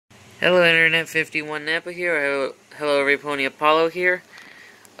Hello Internet 51 Napa here. Hello Ray Pony Apollo here.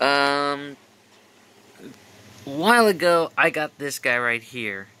 A while ago I got this guy right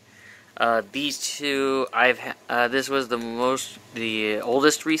here. These two this was the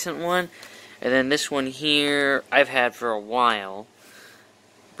oldest recent one, and then this one here I've had for a while.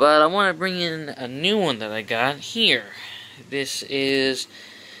 But I want to bring in a new one that I got here. This is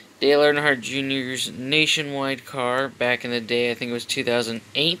Dale Earnhardt Jr.'s nationwide car back in the day. I think it was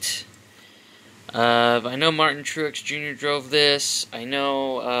 2008. I know Martin Truex Jr. drove this. I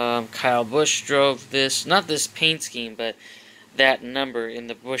know Kyle Busch drove this. Not this paint scheme, but that number in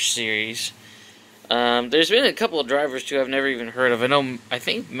the Busch series. There's been a couple of drivers too I've never even heard of. I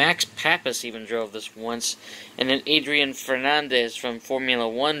think Max Pappas even drove this once, and then Adrian Fernandez from Formula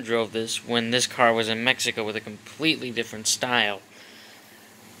One drove this when this car was in Mexico with a completely different style.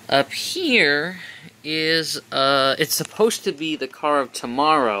 Up here is it's supposed to be the car of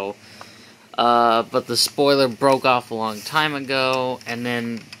tomorrow, but the spoiler broke off a long time ago, and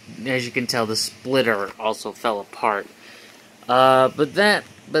then as you can tell, the splitter also fell apart. But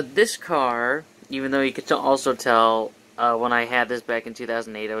this car, even though you could also tell when I had this back in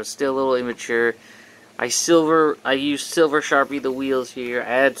 2008, I was still a little immature. I used silver Sharpie the wheels here. I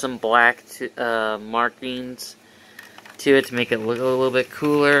added some black markings to it to make it look a little bit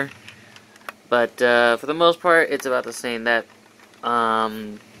cooler. But for the most part, it's about the same. That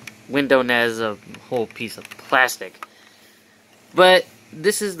window net is a whole piece of plastic. But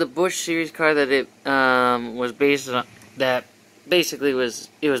this is the Busch series car that it was based on. That basically was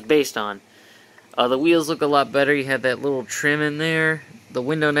based on. The wheels look a lot better. You have that little trim in there. The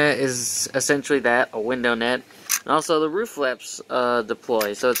window net is essentially a window net. And also the roof flaps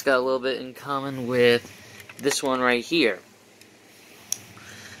deploy. So it's got a little bit in common with this one right here.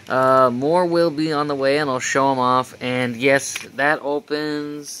 More will be on the way, and I'll show them off. And yes, that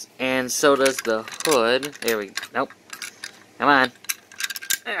opens, and so does the hood. There we go. Nope. Come on.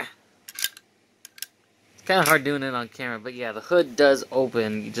 It's kind of hard doing it on camera, but yeah, the hood does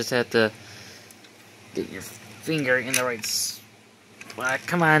open. You just have to get your finger in the right spot.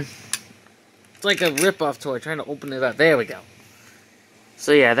 Come on. It's like a rip-off toy trying to open it up. There we go.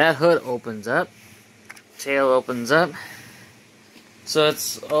 So yeah, that hood opens up. Tail opens up. So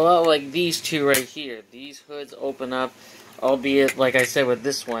it's a lot like these two right here. These hoods open up, albeit, like I said with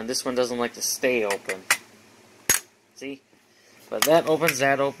this one doesn't like to stay open. See? But that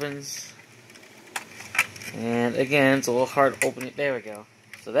opens. And again, it's a little hard opening. There we go.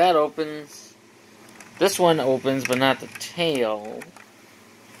 So that opens. This one opens, but not the tail.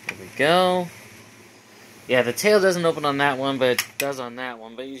 There we go. Yeah, the tail doesn't open on that one, but it does on that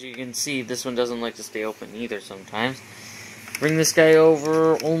one. But as you can see, this one doesn't like to stay open either sometimes. Bring this guy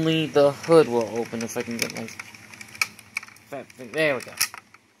over, only the hood will open if I can get my fat thing. There we go.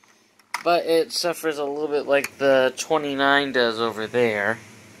 But it suffers a little bit like the 29 does over there.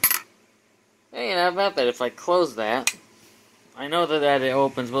 Hey, how about that? If I close that, I know that it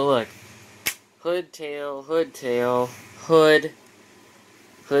opens, but look. Hood, tail, hood, tail, hood,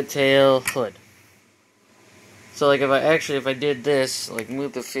 hood, tail, hood. So like if I did this, like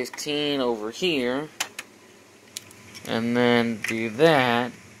move the 15 over here, and then do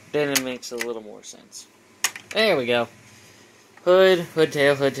that, then it makes a little more sense. There we go. Hood, hood,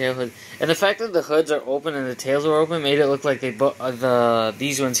 tail, hood, tail, hood. And the fact that the hoods are open and the tails are open made it look like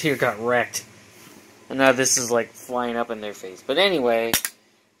these ones here got wrecked. And now this is like flying up in their face. But anyway,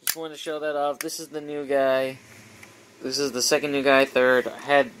 just wanted to show that off. This is the new guy. This is the second new guy, third. I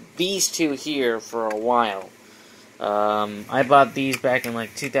had these two here for a while. I bought these back in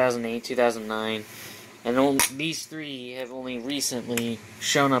like 2008, 2009. And these three have only recently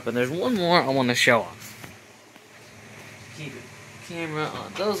shown up. And there's one more I want to show off. Keep the camera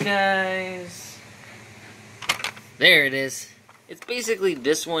on those guys. There it is. It's basically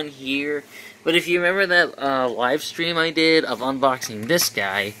this one here. But if you remember that live stream I did of unboxing this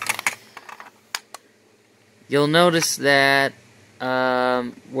guy, you'll notice that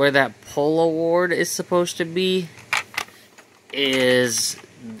where that Pole Award is supposed to be is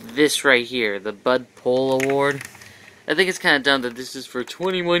this right here, the Bud Pole Award. I think it's kind of dumb that this is for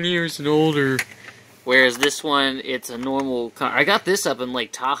 21 years and older, whereas this one, it's a normal car. I got this up in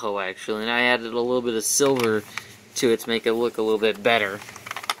Lake Tahoe, actually, and I added a little bit of silver to it to make it look a little bit better.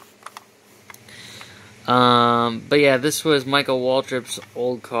 But yeah, this was Michael Waltrip's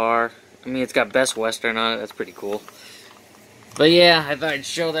old car. I mean, it's got Best Western on it. That's pretty cool. But yeah, I thought I'd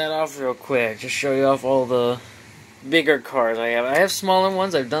show that off real quick. Just show you off all the bigger cars I have. I have smaller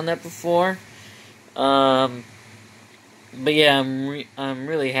ones. I've done that before. But yeah, I'm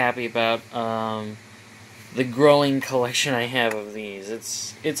really happy about the growing collection I have of these.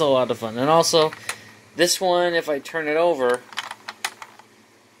 It's a lot of fun. And also, this one, if I turn it over,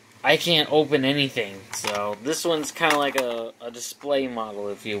 I can't open anything. So this one's kind of like a display model,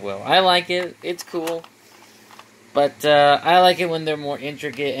 if you will. I like it. It's cool. But I like it when they're more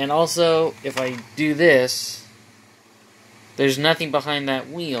intricate. And also, if I do this, there's nothing behind that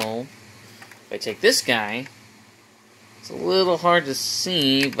wheel. If I take this guy, it's a little hard to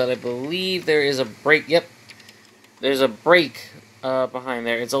see, but I believe there is a brake. Yep, there's a brake behind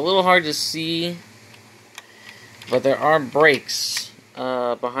there. It's a little hard to see, but there are brakes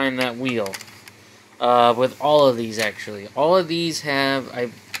behind that wheel. With all of these, actually. All of these have...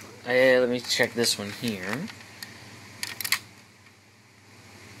 let me check this one here.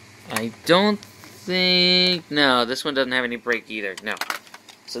 I don't think... No, this one doesn't have any brake either. No.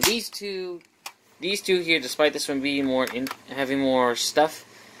 So these two here, despite this one being having more stuff,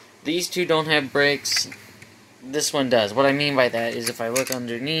 these two don't have brakes. This one does. What I mean by that is if I look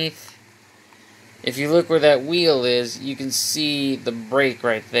underneath, if you look where that wheel is, you can see the brake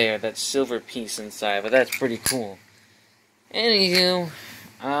right there, that silver piece inside, but that's pretty cool. Anywho,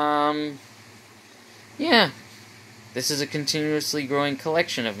 yeah, this is a continuously growing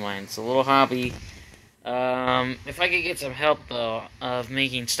collection of mine. It's a little hobby. If I could get some help, though, of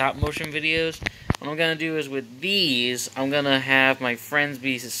making stop-motion videos, what I'm going to do is with these, I'm going to have my friends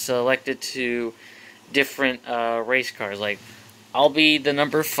be selected to different race cars. Like, I'll be the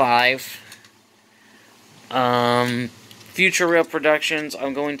number 5. Future Rail Productions,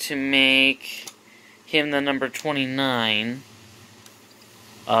 I'm going to make him the number 29.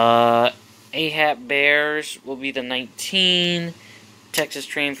 AHAP Bears will be the 19. Texas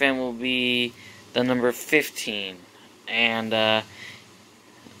Train Fan will be the number 15. And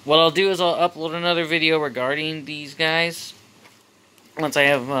what I'll do is I'll upload another video regarding these guys once I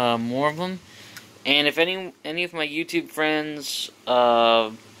have more of them. And if any of my YouTube friends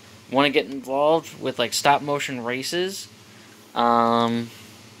want to get involved with like stop motion races,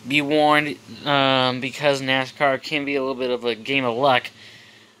 be warned, because NASCAR can be a little bit of a game of luck.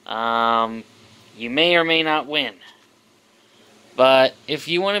 You may or may not win. But if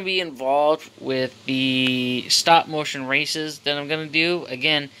you want to be involved with the stop-motion races that I'm going to do,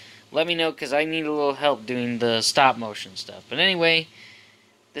 again, let me know because I need a little help doing the stop-motion stuff. But anyway,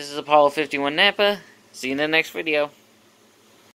 this is Apollo 51 Napa. See you in the next video.